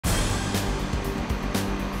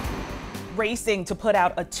racing to put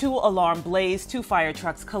out a two-alarm blaze. Two fire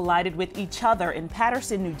trucks collided with each other in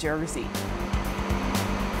Paterson, New Jersey.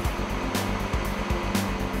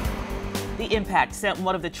 The impact sent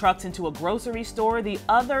one of the trucks into a grocery store, the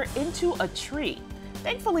other into a tree.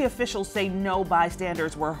 Thankfully, officials say no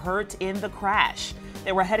bystanders were hurt in the crash.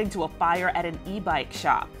 They were heading to a fire at an e-bike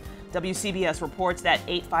shop. WCBS reports that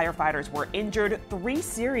 8 firefighters were injured, 3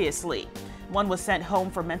 seriously. One was sent home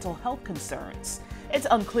for mental health concerns. It's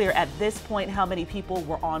unclear at this point how many people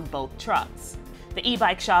were on both trucks. The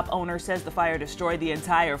e-bike shop owner says the fire destroyed the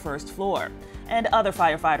entire first floor, and other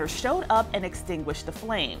firefighters showed up and extinguished the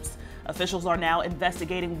flames. Officials are now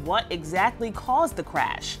investigating what exactly caused the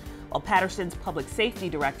crash, while Paterson's public safety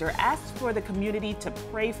director asked for the community to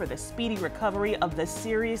pray for the speedy recovery of the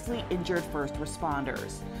seriously injured first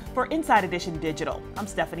responders. For Inside Edition Digital, I'm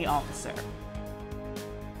Stephanie Officer.